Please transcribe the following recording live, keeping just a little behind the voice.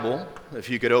If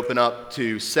you could open up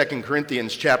to 2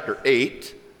 Corinthians chapter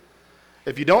 8.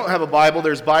 If you don't have a Bible,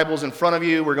 there's Bibles in front of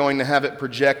you. We're going to have it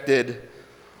projected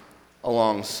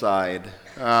alongside.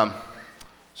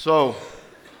 So,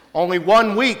 only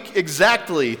 1 week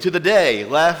exactly to the day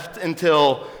left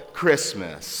until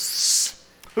Christmas.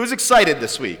 Who's excited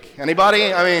this week?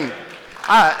 Anybody? I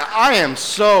am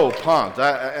so pumped.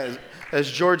 As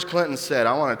George Clinton said,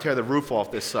 I want to tear the roof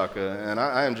off this sucker, and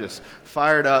I am just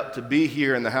fired up to be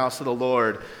here in the house of the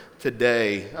Lord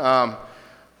today.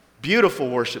 Beautiful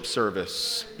worship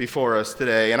service before us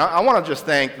today, and I want to just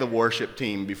thank the worship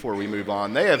team before we move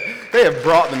on. They have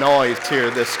brought the noise here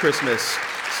this Christmas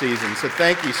season, so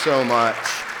thank you so much.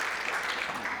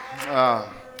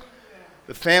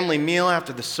 The family meal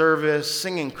after the service,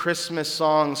 singing Christmas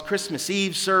songs, Christmas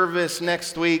Eve service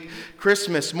next week,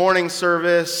 Christmas morning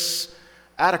service.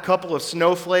 Add a couple of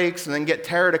snowflakes and then get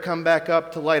Tara to come back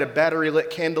up to light a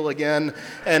battery-lit candle again,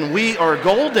 and we are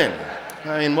golden.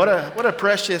 I mean, what a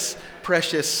precious,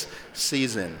 precious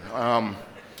season.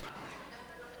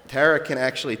 Tara can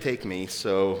actually take me,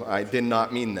 so I did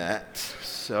not mean that.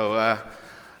 So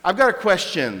I've got a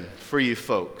question for you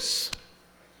folks.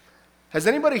 Has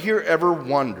anybody here ever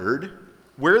wondered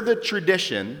where the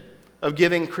tradition of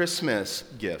giving Christmas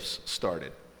gifts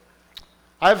started?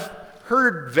 I've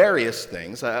heard various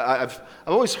things. I've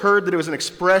always heard that it was an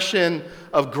expression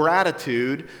of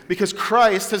gratitude because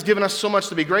Christ has given us so much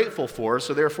to be grateful for,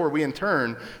 so therefore we in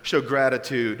turn show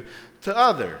gratitude to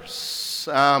others.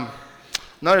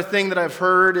 Another thing that I've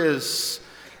heard is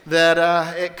that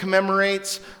it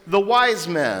commemorates the wise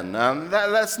men.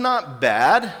 That's not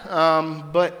bad,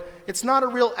 but it's not a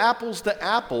real apples to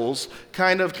apples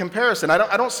kind of comparison.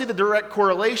 I don't see the direct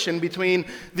correlation between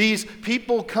these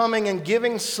people coming and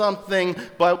giving something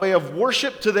by way of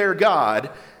worship to their God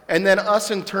and then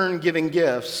us in turn giving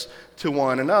gifts to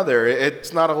one another.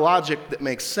 It's not a logic that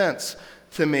makes sense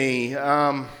to me.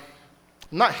 I'm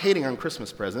not hating on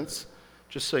Christmas presents,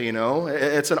 just so you know.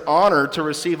 It's an honor to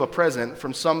receive a present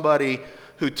from somebody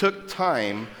who took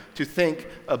time to think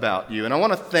about you. And I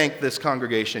want to thank this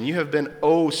congregation. You have been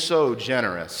oh so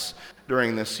generous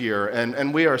during this year,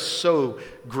 and we are so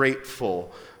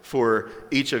grateful for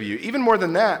each of you. Even more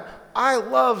than that, I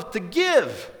love to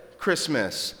give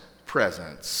Christmas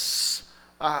presents.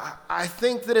 I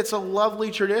think that it's a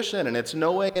lovely tradition, and it's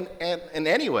no way in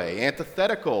any way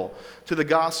antithetical to the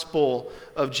gospel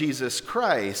of Jesus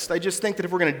Christ. I just think that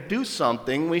if we're going to do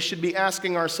something, we should be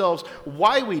asking ourselves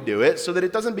why we do it so that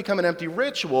it doesn't become an empty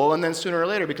ritual and then sooner or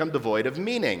later become devoid of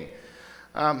meaning.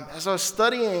 As I was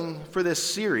studying for this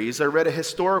series, I read a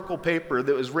historical paper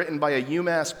that was written by a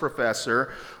UMass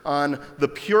professor on the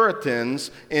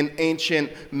Puritans in ancient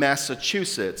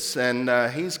Massachusetts. And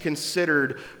he's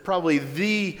considered probably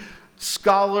the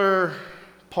scholar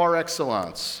par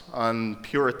excellence on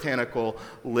puritanical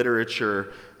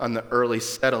literature on the early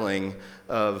settling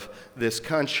of this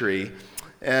country.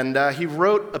 And he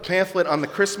wrote a pamphlet on the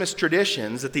Christmas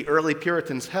traditions that the early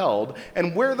Puritans held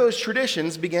and where those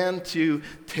traditions began to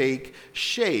take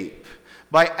shape.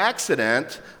 By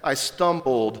accident, I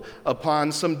stumbled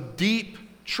upon some deep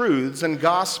truths and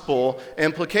gospel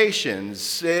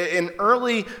implications. In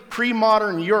early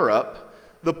pre-modern Europe,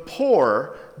 the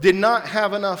poor did not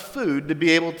have enough food to be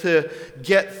able to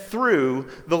get through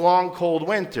the long, cold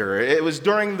winter. It was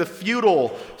during the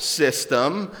feudal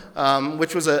system,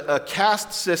 which was a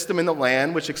caste system in the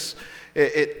land, which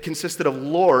it consisted of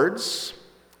lords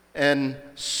and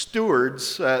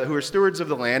stewards, who were stewards of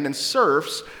the land, and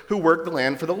serfs who worked the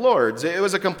land for the lords. It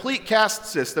was a complete caste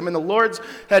system, and the lords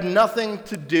had nothing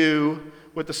to do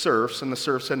with the serfs, and the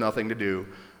serfs had nothing to do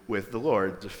with the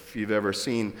Lord. If you've ever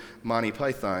seen Monty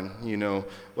Python, you know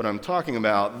what I'm talking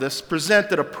about. This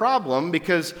presented a problem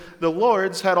because the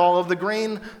lords had all of the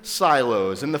grain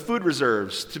silos and the food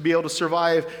reserves to be able to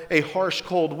survive a harsh,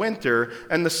 cold winter,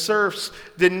 and the serfs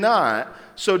did not.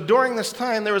 So during this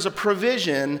time, there was a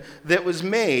provision that was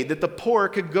made that the poor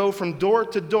could go from door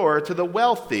to door to the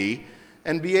wealthy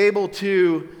and be able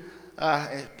to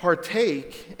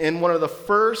partake in one of the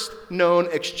first known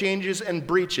exchanges and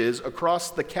breaches across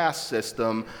the caste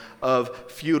system of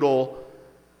feudal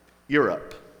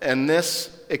Europe. And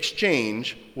this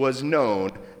exchange was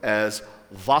known as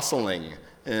vassalling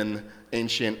in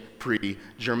ancient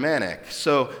pre-Germanic.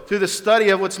 So through the study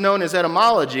of what's known as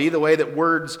etymology, the way that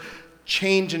words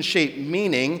change and shape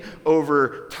meaning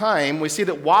over time, we see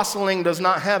that wassailing does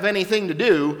not have anything to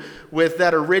do with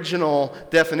that original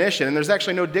definition. And there's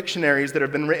actually no dictionaries that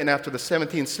have been written after the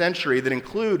 17th century that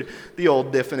include the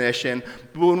old definition.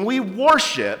 But when we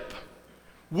worship,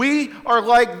 we are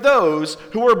like those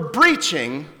who are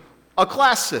breaching a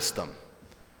class system.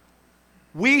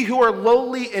 We who are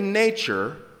lowly in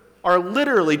nature are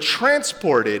literally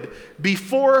transported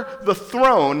before the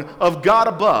throne of God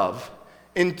above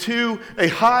into a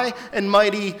high and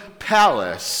mighty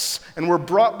palace, and we're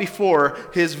brought before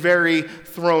his very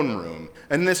throne room.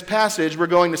 And in this passage, we're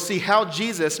going to see how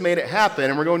Jesus made it happen,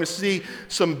 and we're going to see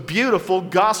some beautiful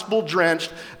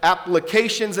gospel-drenched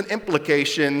applications and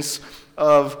implications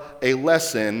of a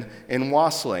lesson in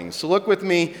wassailing. So look with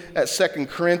me at 2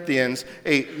 Corinthians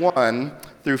 8:1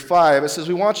 through 5. It says,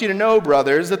 "We want you to know,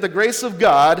 brothers, that the grace of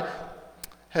God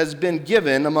has been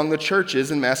given among the churches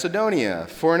in Macedonia.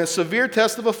 For in a severe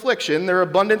test of affliction, their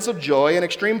abundance of joy and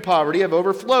extreme poverty have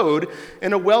overflowed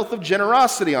in a wealth of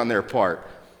generosity on their part.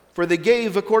 For they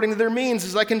gave according to their means,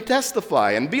 as I can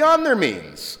testify, and beyond their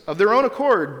means, of their own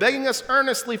accord, begging us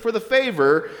earnestly for the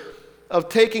favor of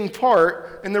taking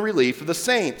part in the relief of the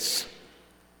saints.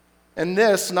 And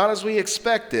this, not as we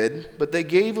expected, but they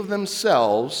gave of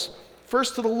themselves,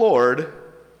 first to the Lord,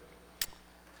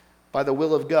 by the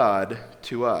will of God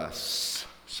to us."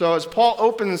 So as Paul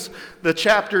opens the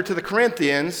chapter to the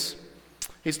Corinthians,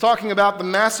 he's talking about the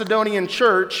Macedonian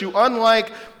church who,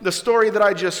 unlike the story that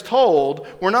I just told,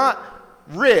 were not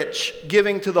rich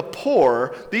giving to the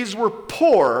poor. These were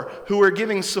poor who were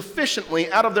giving sufficiently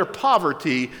out of their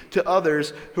poverty to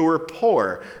others who were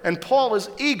poor. And Paul is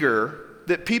eager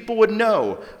that people would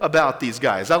know about these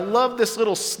guys. I love this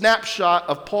little snapshot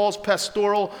of Paul's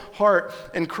pastoral heart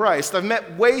in Christ. I've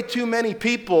met way too many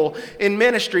people in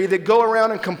ministry that go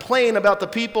around and complain about the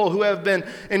people who have been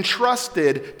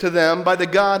entrusted to them by the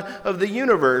God of the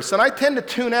universe. And I tend to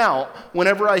tune out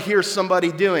whenever I hear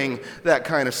somebody doing that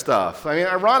kind of stuff. I mean,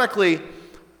 ironically,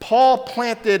 Paul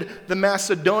planted the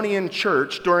Macedonian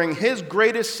church during his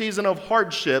greatest season of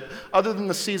hardship, other than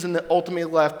the season that ultimately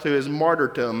led to his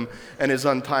martyrdom and his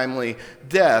untimely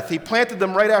death. He planted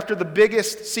them right after the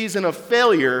biggest season of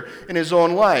failure in his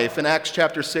own life in Acts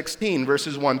chapter 16,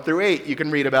 verses 1 through 8. You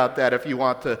can read about that if you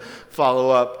want to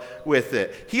follow up with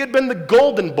it. He had been the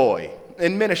golden boy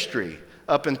in ministry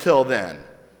up until then.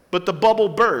 But the bubble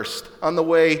burst on the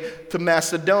way to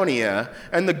Macedonia,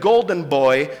 and the golden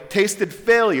boy tasted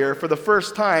failure for the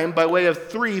first time by way of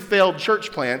 3 failed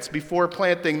church plants before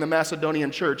planting the Macedonian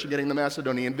church and getting the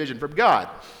Macedonian vision from God.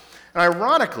 And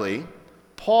ironically,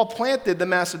 Paul planted the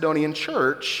Macedonian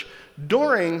church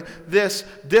during this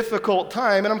difficult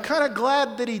time, and I'm kind of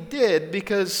glad that he did,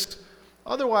 because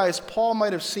otherwise, Paul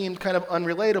might have seemed kind of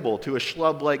unrelatable to a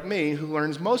schlub like me who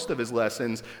learns most of his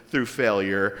lessons through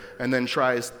failure and then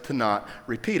tries to not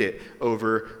repeat it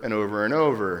over and over and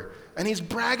over. And he's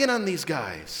bragging on these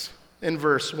guys in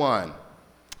verse 1.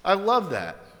 I love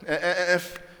that.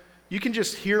 If you can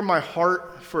just hear my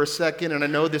heart for a second, and I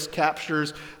know this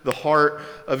captures the heart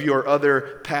of your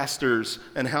other pastors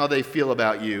and how they feel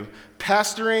about you.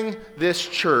 Pastoring this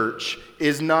church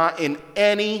is not in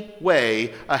any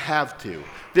way a have-to.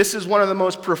 This is one of the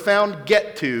most profound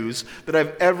get-tos that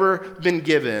I've ever been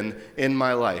given in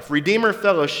my life. Redeemer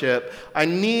Fellowship, I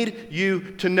need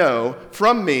you to know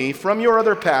from me, from your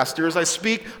other pastors, I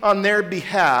speak on their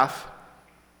behalf,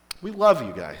 we love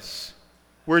you guys.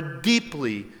 We're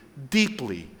deeply,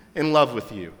 deeply in love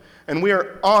with you. And we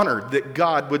are honored that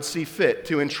God would see fit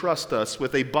to entrust us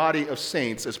with a body of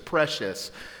saints as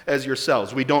precious as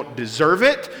yourselves. We don't deserve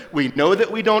it. We know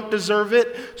that we don't deserve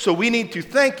it. So we need to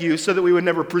thank you so that we would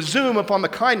never presume upon the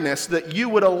kindness that you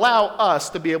would allow us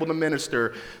to be able to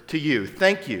minister to you.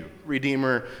 Thank you,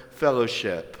 Redeemer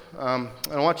Fellowship. I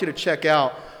want you to check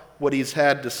out what he's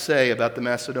had to say about the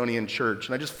Macedonian church.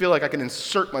 And I just feel like I can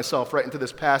insert myself right into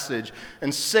this passage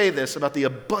and say this about the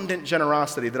abundant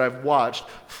generosity that I've watched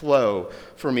flow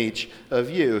from each of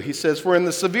you. He says, "For in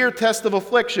the severe test of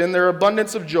affliction, their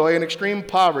abundance of joy and extreme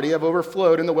poverty have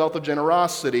overflowed in the wealth of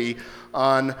generosity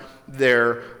on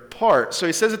their part." So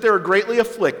he says that they were greatly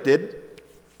afflicted,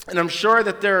 and I'm sure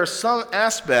that there are some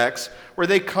aspects where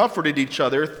they comforted each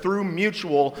other through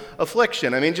mutual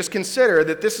affliction. I mean, just consider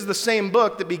that this is the same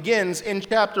book that begins in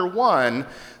chapter 1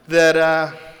 that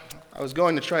I was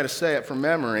going to try to say it from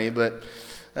memory, but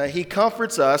he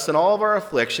comforts us in all of our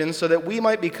afflictions so that we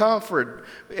might be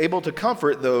able to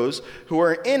comfort those who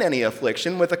are in any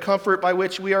affliction with a comfort by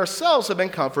which we ourselves have been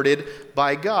comforted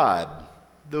by God.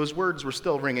 Those words were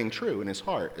still ringing true in his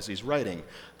heart as he's writing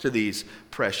to these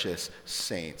precious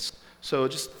saints. So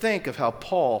just think of how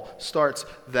Paul starts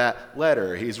that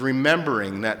letter. He's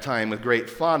remembering that time with great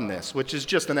fondness, which is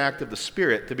just an act of the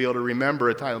Spirit to be able to remember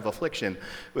a time of affliction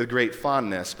with great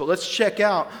fondness. But let's check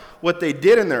out what they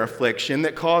did in their affliction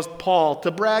that caused Paul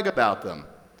to brag about them.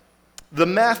 The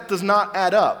math does not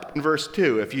add up in verse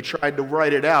 2 if you tried to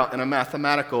write it out in a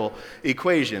mathematical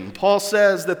equation. Paul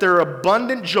says that their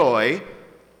abundant joy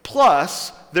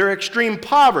plus their extreme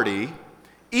poverty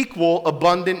equal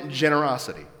abundant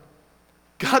generosity.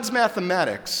 God's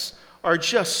mathematics are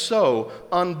just so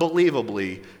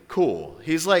unbelievably cool.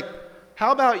 He's like,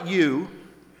 how about you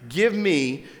give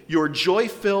me your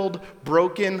joy-filled,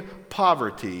 broken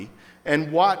poverty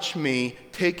and watch me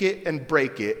take it and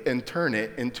break it and turn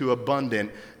it into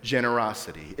abundant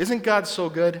generosity. Isn't God so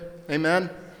good? Amen?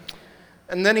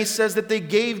 And then he says that they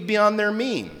gave beyond their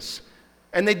means.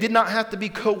 And they did not have to be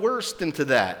coerced into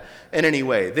that in any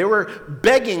way. They were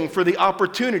begging for the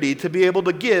opportunity to be able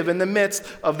to give in the midst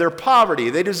of their poverty.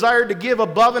 They desired to give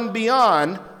above and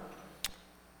beyond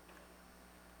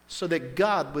so that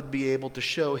God would be able to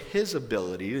show his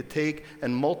ability to take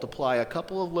and multiply a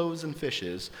couple of loaves and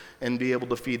fishes and be able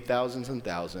to feed thousands and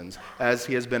thousands, as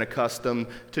he has been accustomed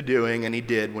to doing, and he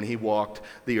did when he walked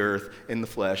the earth in the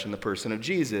flesh in the person of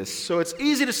Jesus. So it's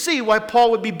easy to see why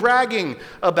Paul would be bragging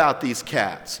about these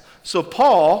cats. So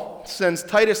Paul sends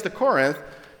Titus to Corinth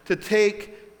to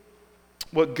take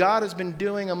what God has been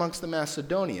doing amongst the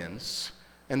Macedonians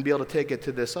and be able to take it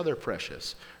to this other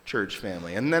precious church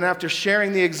family. And then after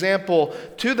sharing the example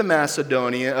to the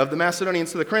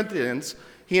Macedonians to the Corinthians,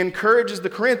 he encourages the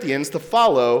Corinthians to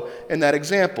follow in that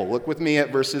example. Look with me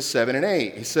at verses 7 and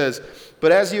 8. He says,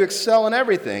 "But as you excel in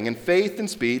everything, in faith and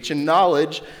speech and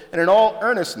knowledge and in all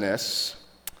earnestness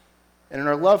and in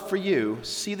our love for you,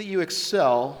 see that you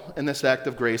excel in this act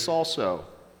of grace also.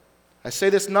 I say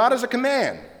this not as a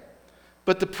command,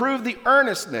 but to prove the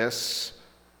earnestness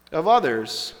of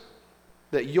others,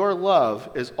 that your love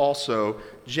is also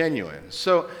genuine."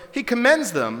 So he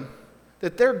commends them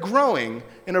that they're growing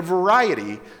in a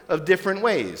variety of different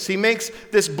ways. He makes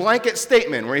this blanket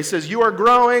statement where he says, you are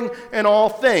growing in all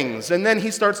things. And then he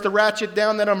starts to ratchet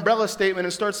down that umbrella statement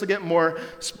and starts to get more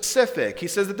specific. He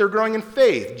says that they're growing in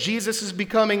faith. Jesus is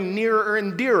becoming nearer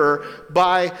and dearer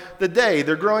by the day.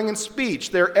 They're growing in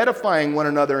speech. They're edifying one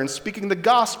another and speaking the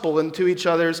gospel into each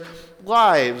other's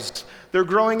lives. They're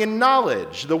growing in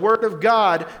knowledge. The Word of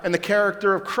God and the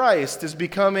character of Christ is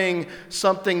becoming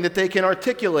something that they can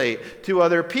articulate to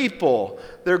other people.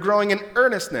 They're growing in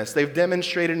earnestness. They've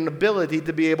demonstrated an ability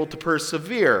to be able to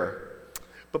persevere.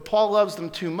 But Paul loves them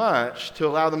too much to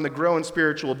allow them to grow in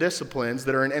spiritual disciplines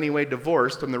that are in any way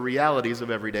divorced from the realities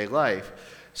of everyday life.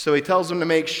 So he tells them to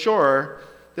make sure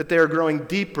that they are growing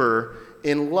deeper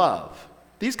in love.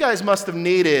 These guys must have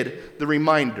needed the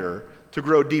reminder to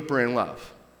grow deeper in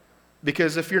love.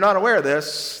 Because if you're not aware of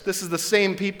this is the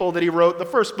same people that he wrote the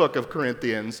first book of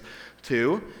Corinthians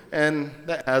to, and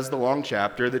that has the long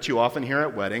chapter that you often hear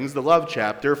at weddings, the love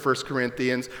chapter, 1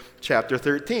 Corinthians chapter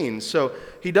 13. So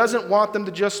he doesn't want them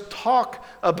to just talk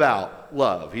about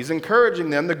love. He's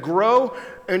encouraging them to grow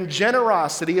in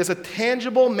generosity as a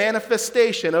tangible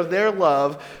manifestation of their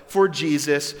love for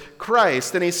Jesus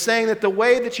Christ. And he's saying that the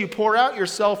way that you pour out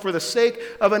yourself for the sake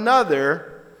of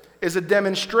another is a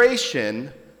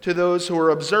demonstration to those who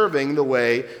are observing the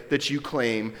way that you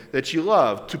claim that you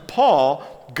love. To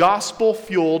Paul,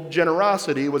 gospel-fueled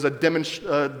generosity was a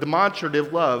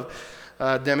demonstrative love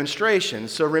demonstration.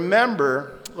 So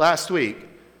remember last week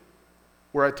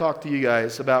where I talked to you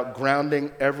guys about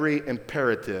grounding every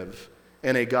imperative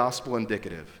in a gospel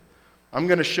indicative. I'm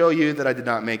going to show you that I did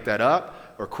not make that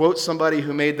up or quote somebody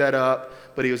who made that up,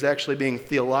 but he was actually being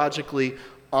theologically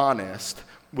honest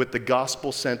with the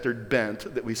gospel-centered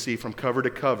bent that we see from cover to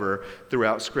cover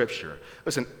throughout Scripture.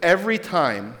 Listen, every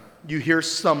time you hear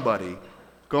somebody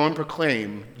go and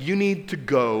proclaim, you need to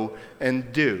go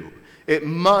and do, it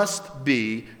must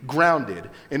be grounded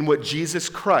in what Jesus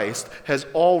Christ has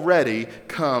already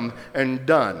come and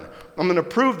done. I'm going to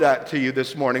prove that to you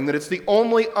this morning, that it's the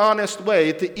only honest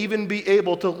way to even be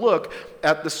able to look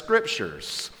at the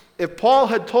Scriptures. If Paul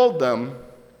had told them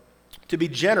to be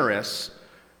generous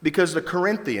because the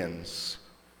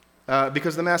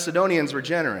Macedonians were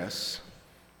generous,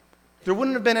 there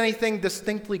wouldn't have been anything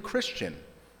distinctly Christian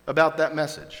about that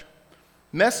message.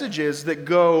 Messages that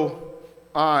go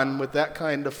on with that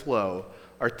kind of flow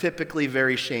are typically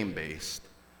very shame-based.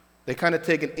 They kind of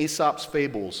take an Aesop's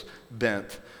fables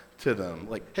bent to them.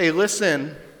 Like, hey,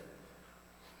 listen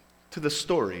to the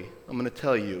story I'm going to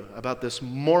tell you about this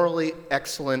morally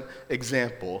excellent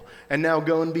example, and now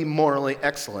go and be morally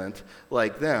excellent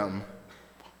like them.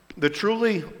 The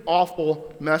truly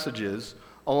awful messages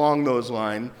along those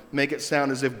lines make it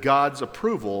sound as if God's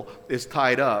approval is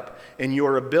tied up in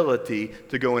your ability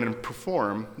to go in and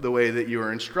perform the way that you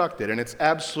are instructed. And it's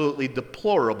absolutely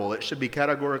deplorable. It should be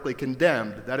categorically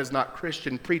condemned. That is not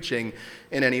Christian preaching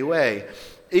in any way.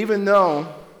 Even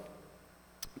though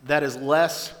that is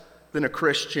less than a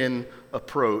Christian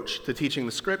approach to teaching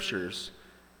the Scriptures,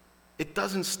 it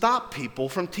doesn't stop people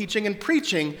from teaching and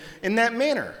preaching in that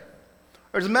manner.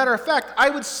 As a matter of fact, I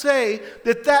would say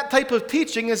that that type of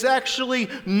teaching is actually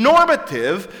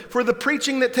normative for the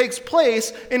preaching that takes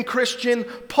place in Christian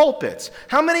pulpits.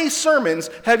 How many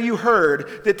sermons have you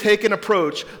heard that take an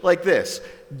approach like this?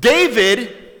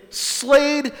 David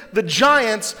slayed the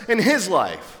giants in his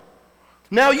life.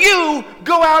 Now you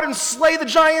go out and slay the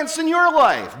giants in your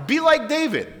life. Be like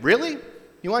David. Really?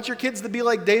 You want your kids to be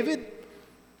like David?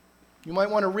 You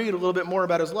might want to read a little bit more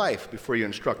about his life before you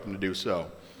instruct them to do so.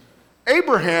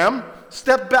 Abraham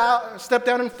stepped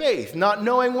down in faith, not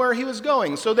knowing where he was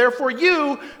going. So therefore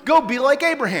you go be like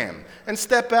Abraham and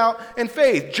step out in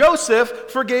faith. Joseph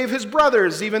forgave his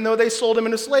brothers even though they sold him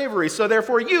into slavery. So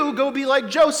therefore you go be like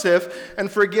Joseph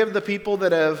and forgive the people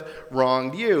that have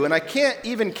wronged you. And I can't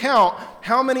even count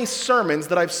how many sermons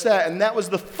that I've set, and that was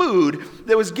the food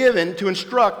that was given to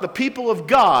instruct the people of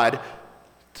God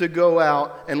to go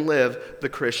out and live the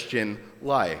Christian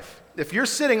life. If you're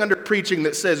sitting under preaching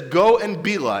that says, go and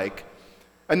be like,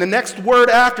 and the next word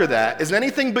after that is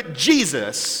anything but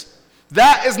Jesus,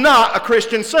 that is not a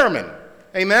Christian sermon.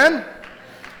 Amen?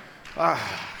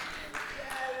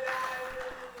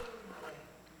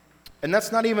 And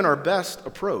that's not even our best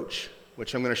approach,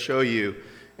 which I'm going to show you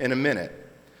in a minute.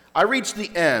 I reached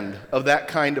the end of that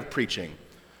kind of preaching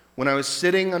when I was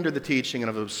sitting under the teaching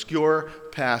of an obscure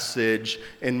passage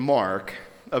in Mark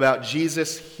about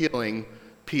Jesus healing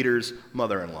Peter's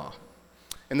mother-in-law.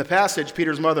 In the passage,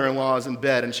 Peter's mother-in-law is in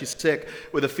bed and she's sick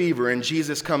with a fever, and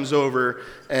Jesus comes over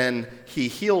and he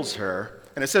heals her.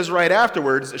 And it says right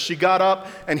afterwards, she got up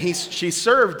and she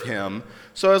served him.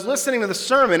 So I was listening to the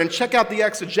sermon, and check out the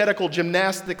exegetical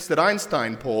gymnastics that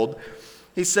Einstein pulled.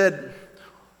 He said,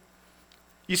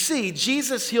 you see,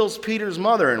 Jesus heals Peter's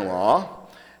mother-in-law,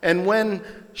 and when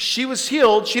she was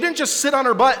healed, she didn't just sit on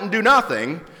her butt and do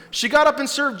nothing. She got up and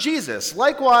served Jesus.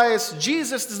 Likewise,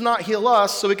 Jesus does not heal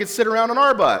us so we could sit around on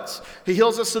our butts. He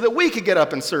heals us so that we could get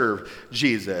up and serve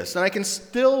Jesus. And I can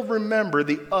still remember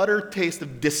the utter taste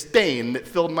of disdain that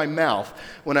filled my mouth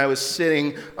when I was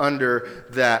sitting under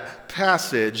that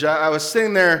passage. I was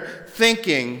sitting there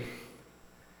thinking,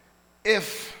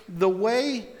 if the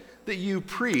way that you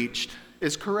preached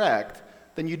is correct,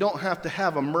 then you don't have to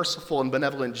have a merciful and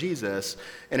benevolent Jesus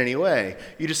in any way.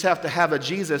 You just have to have a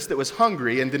Jesus that was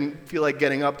hungry and didn't feel like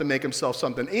getting up to make himself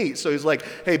something to eat. So he's like,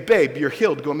 hey, babe, you're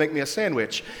healed. Go make me a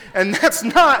sandwich. And that's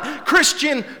not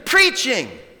Christian preaching.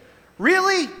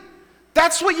 Really?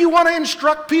 That's what you want to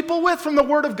instruct people with from the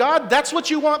Word of God? That's what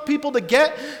you want people to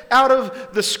get out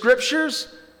of the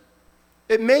Scriptures?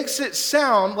 It makes it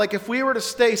sound like if we were to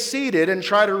stay seated and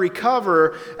try to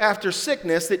recover after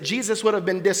sickness, that Jesus would have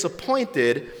been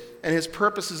disappointed and his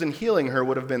purposes in healing her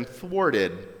would have been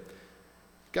thwarted.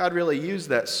 God really used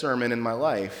that sermon in my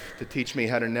life to teach me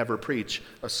how to never preach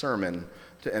a sermon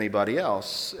to anybody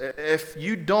else. If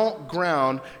you don't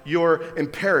ground your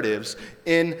imperatives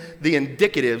in the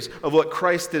indicatives of what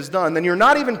Christ has done, then you're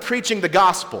not even preaching the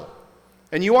gospel.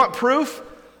 And you want proof?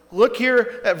 Look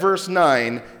here at verse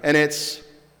 9, and it's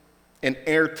an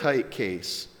airtight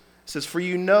case. It says, for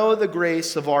you know the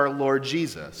grace of our Lord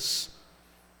Jesus,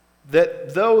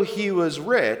 that though he was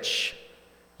rich,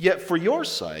 yet for your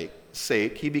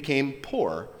sake he became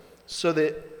poor, so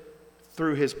that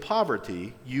through his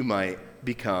poverty you might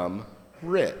become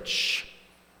rich.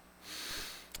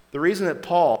 The reason that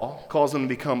Paul calls them to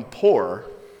become poor,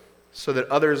 so that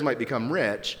others might become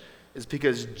rich, is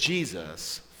because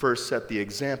Jesus first set the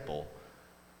example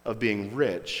of being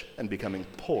rich and becoming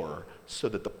poor so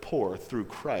that the poor through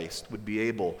Christ would be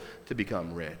able to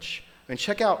become rich. I mean,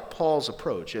 check out Paul's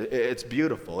approach. It's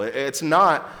beautiful. It's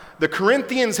not the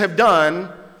Corinthians have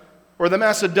done or the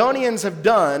Macedonians have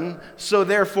done, so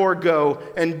therefore go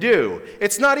and do.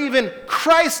 It's not even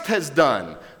Christ has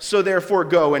done, so therefore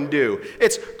go and do.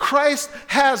 It's Christ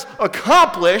has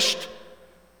accomplished,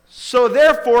 so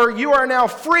therefore, you are now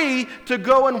free to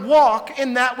go and walk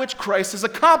in that which Christ has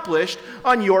accomplished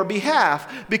on your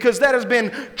behalf, because that has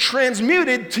been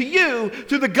transmuted to you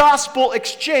through the gospel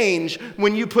exchange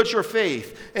when you put your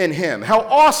faith in him. How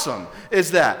awesome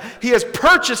is that? He has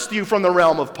purchased you from the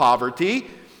realm of poverty.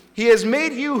 He has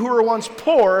made you who were once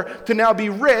poor to now be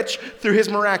rich through his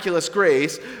miraculous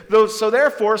grace. So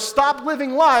therefore, stop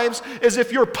living lives as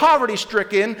if you're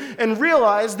poverty-stricken and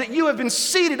realize that you have been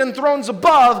seated in thrones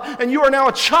above and you are now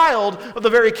a child of the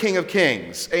very King of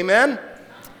Kings. Amen?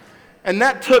 And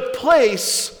that took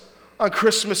place on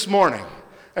Christmas morning.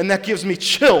 And that gives me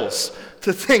chills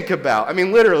to think about. I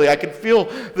mean, literally, I could feel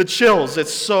the chills.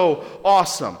 It's so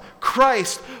awesome.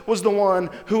 Christ was the one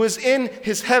who was in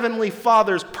his heavenly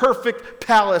Father's perfect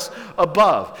palace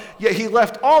above. Yet he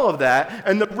left all of that,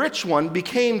 and the rich one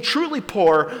became truly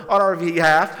poor on our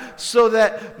behalf, so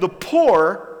that the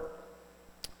poor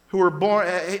who were born,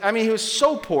 he was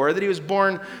so poor that he was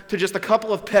born to just a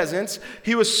couple of peasants.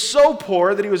 He was so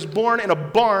poor that he was born in a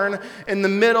barn in the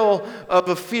middle of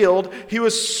a field. He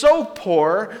was so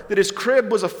poor that his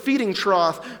crib was a feeding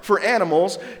trough for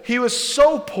animals. He was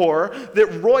so poor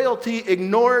that royalty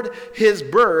ignored his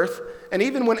birth. And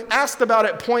even when asked about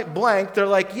it point blank, they're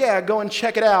like, yeah, go and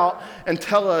check it out and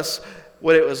tell us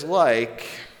what it was like.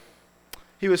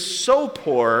 He was so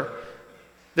poor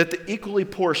that the equally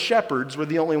poor shepherds were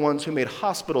the only ones who made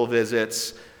hospital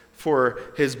visits for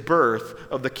his birth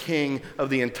of the king of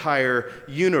the entire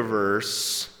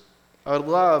universe. I would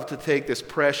love to take this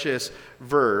precious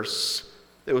verse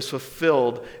that was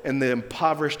fulfilled in the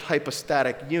impoverished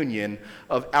hypostatic union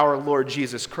of our Lord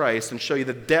Jesus Christ and show you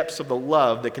the depths of the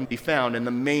love that can be found in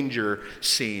the manger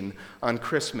scene on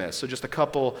Christmas. So just a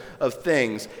couple of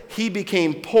things. He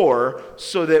became poor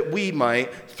so that we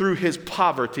might, through his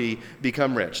poverty,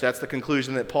 become rich. That's the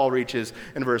conclusion that Paul reaches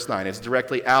in verse 9. It's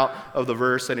directly out of the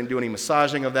verse. I didn't do any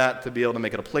massaging of that to be able to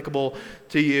make it applicable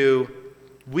to you.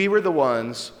 We were the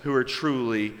ones who were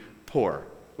truly poor,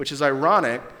 which is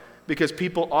ironic because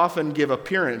people often give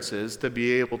appearances to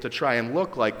be able to try and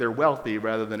look like they're wealthy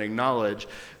rather than acknowledge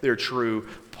their true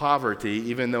poverty,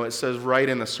 even though it says right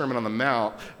in the Sermon on the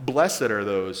Mount, blessed are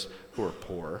those who are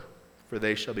poor, for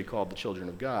they shall be called the children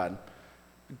of God.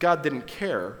 God didn't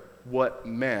care what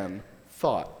man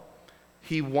thought.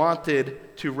 He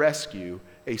wanted to rescue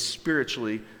a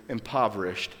spiritually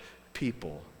impoverished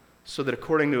people, so that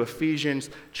according to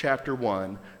Ephesians chapter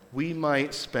 1, we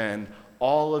might spend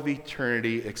all of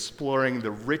eternity exploring the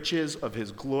riches of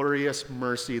his glorious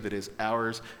mercy that is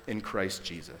ours in Christ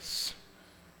Jesus.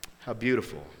 How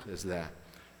beautiful is that?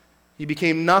 He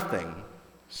became nothing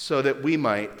so that we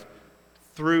might,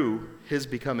 through his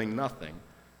becoming nothing,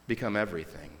 become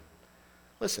everything.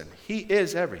 Listen, he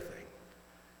is everything.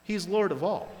 He's Lord of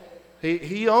all.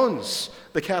 He owns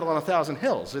the cattle on 1,000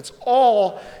 hills. It's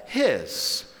all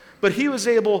his. But he was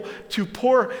able to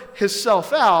pour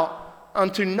himself out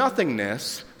unto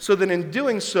nothingness, so that in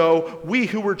doing so, we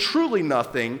who were truly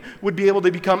nothing would be able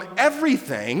to become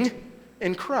everything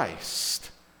in Christ.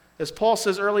 As Paul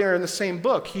says earlier in the same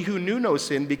book, he who knew no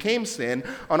sin became sin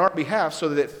on our behalf, so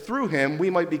that through him we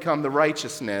might become the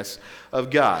righteousness of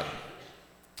God.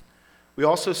 We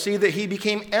also see that he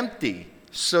became empty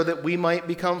so that we might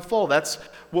become full. That's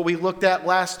what we looked at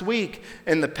last week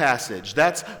in the passage.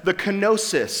 That's the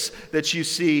kenosis that you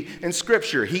see in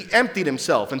Scripture. He emptied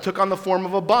himself and took on the form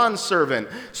of a bondservant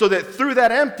so that through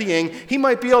that emptying, he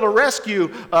might be able to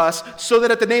rescue us, so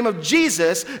that at the name of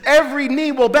Jesus, every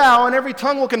knee will bow and every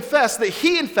tongue will confess that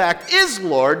he, in fact, is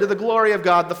Lord, to the glory of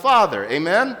God the Father.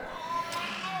 Amen?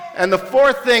 And the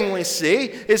fourth thing we see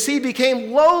is he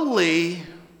became lowly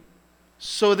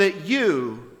so that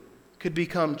you could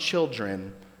become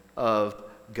children of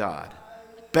God.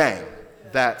 Bang.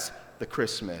 That's the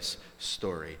Christmas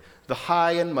story. The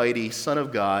high and mighty Son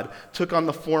of God took on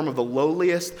the form of the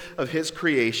lowliest of his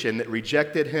creation that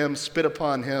rejected him, spit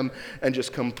upon him, and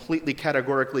just completely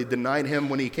categorically denied him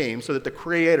when he came, so that the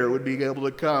Creator would be able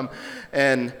to come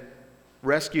and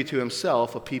rescue to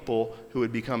himself a people who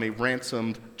would become a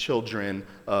ransomed children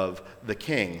of the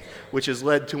King, which has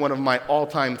led to one of my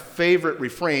all-time favorite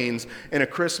refrains in a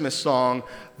Christmas song.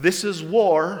 This is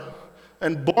war,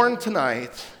 and born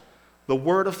tonight, the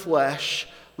Word of flesh,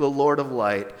 the Lord of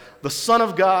light, the Son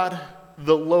of God,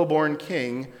 the low-born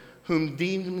King, whom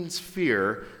demons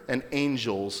fear and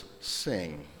angels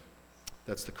sing.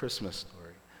 That's the Christmas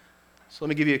story. So let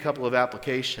me give you a couple of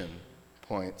application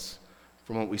points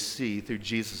from what we see through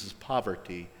Jesus'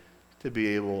 poverty to be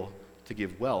able to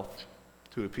give wealth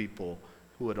to a people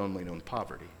who had only known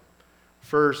poverty.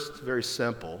 First, very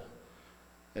simple,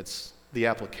 it's the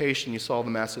application you saw the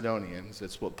Macedonians.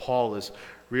 It's what Paul is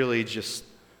really just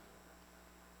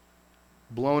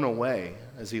blown away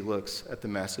as he looks at the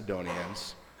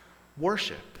Macedonians.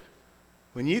 Worship.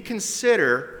 When you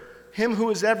consider him who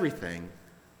is everything,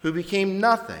 who became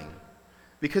nothing,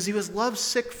 because he was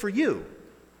lovesick for you,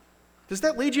 does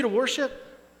that lead you to worship?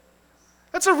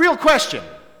 That's a real question.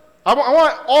 I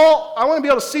want to be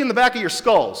able to see in the back of your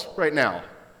skulls right now.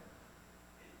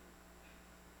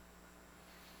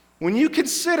 When you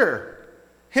consider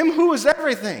him who is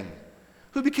everything,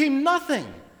 who became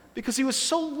nothing because he was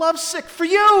so lovesick for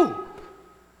you,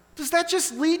 does that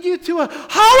just lead you to a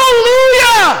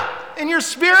hallelujah in your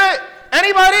spirit?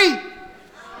 Anybody?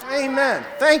 Amen.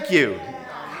 Thank you.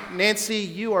 Nancy,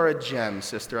 you are a gem,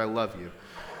 sister. I love you.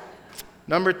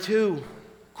 Number 2,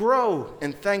 grow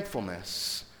in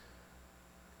thankfulness.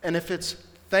 And if it's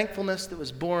thankfulness that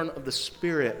was born of the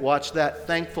Spirit, watch that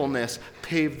thankfulness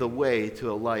pave the way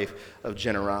to a life of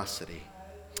generosity.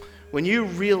 When you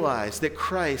realize that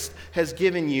Christ has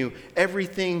given you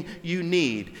everything you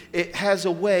need, it has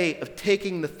a way of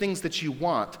taking the things that you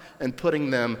want and putting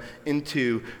them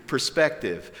into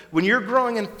perspective. When you're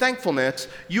growing in thankfulness,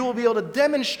 you will be able to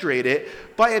demonstrate it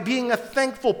by being a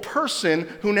thankful person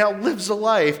who now lives a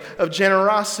life of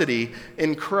generosity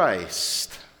in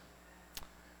Christ.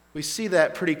 We see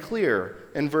that pretty clear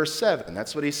in verse 7.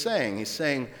 That's what he's saying. He's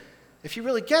saying, if you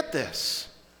really get this,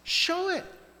 show it.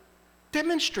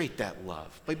 Demonstrate that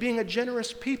love by being a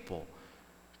generous people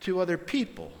to other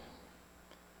people.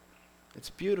 It's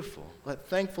beautiful. Let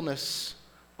thankfulness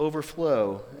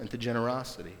overflow into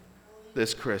generosity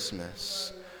this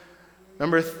Christmas.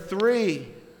 Number 3,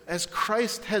 as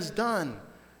Christ has done,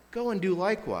 go and do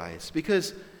likewise,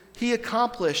 because he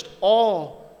accomplished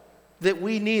all that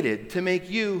we needed to make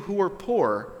you who were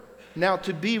poor now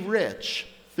to be rich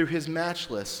through his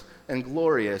matchless and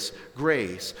glorious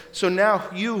grace. So now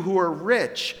you who are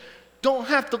rich don't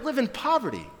have to live in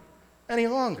poverty any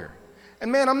longer. And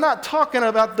man, I'm not talking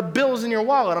about the bills in your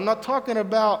wallet. I'm not talking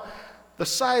about the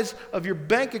size of your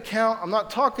bank account. I'm not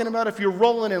talking about if you're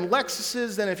rolling in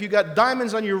Lexuses and if you got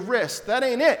diamonds on your wrist. That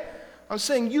ain't it. I'm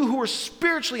saying you who are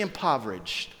spiritually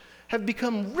impoverished have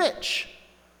become rich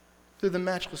through the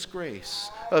matchless grace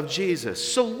of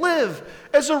Jesus. So live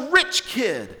as a rich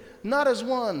kid, not as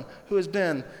one who has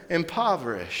been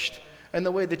impoverished. And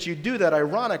the way that you do that,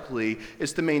 ironically,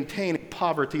 is to maintain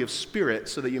poverty of spirit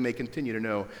so that you may continue to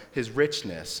know his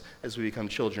richness as we become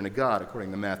children of God,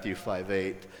 according to Matthew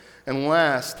 5:8. And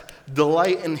last,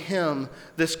 delight in him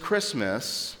this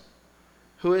Christmas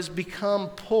who has become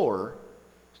poor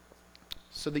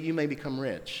so that you may become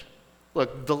rich.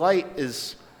 Look, delight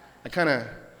is, I kind of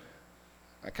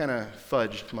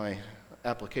fudged my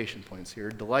application points here.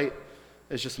 Delight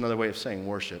is just another way of saying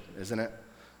worship, isn't it?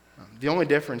 The only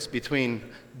difference between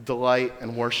delight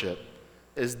and worship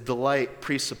is delight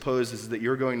presupposes that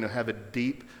you're going to have a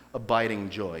deep, abiding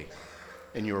joy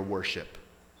in your worship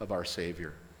of our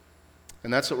Savior.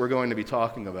 And that's what we're going to be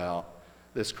talking about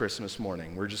this Christmas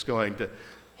morning. We're just going to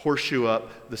horseshoe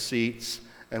up the seats,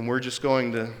 and we're just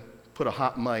going to put a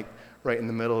hot mic right in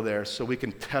the middle there so we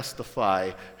can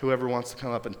testify, whoever wants to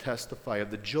come up and testify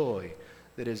of the joy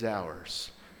that is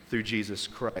ours through Jesus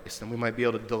Christ, and we might be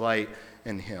able to delight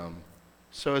in him.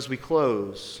 So as we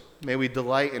close, may we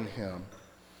delight in him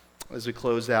as we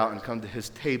close out and come to his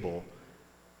table,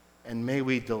 and may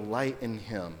we delight in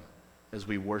him as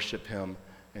we worship him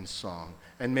in song.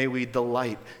 And may we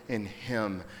delight in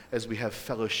him as we have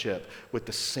fellowship with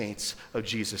the saints of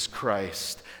Jesus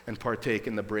Christ and partake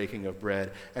in the breaking of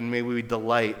bread. And may we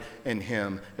delight in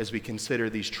him as we consider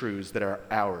these truths that are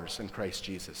ours in Christ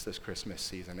Jesus this Christmas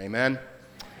season. Amen?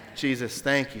 Jesus,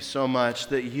 thank you so much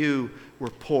that you were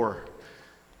poor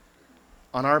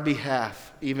on our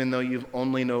behalf, even though you've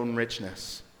only known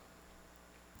richness.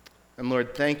 And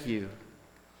Lord, thank you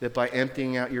that by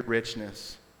emptying out your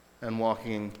richness and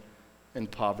walking in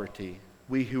poverty,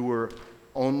 we who were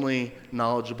only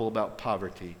knowledgeable about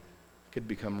poverty could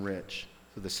become rich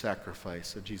through the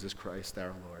sacrifice of Jesus Christ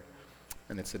our Lord.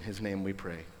 And it's in his name we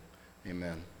pray.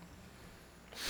 Amen.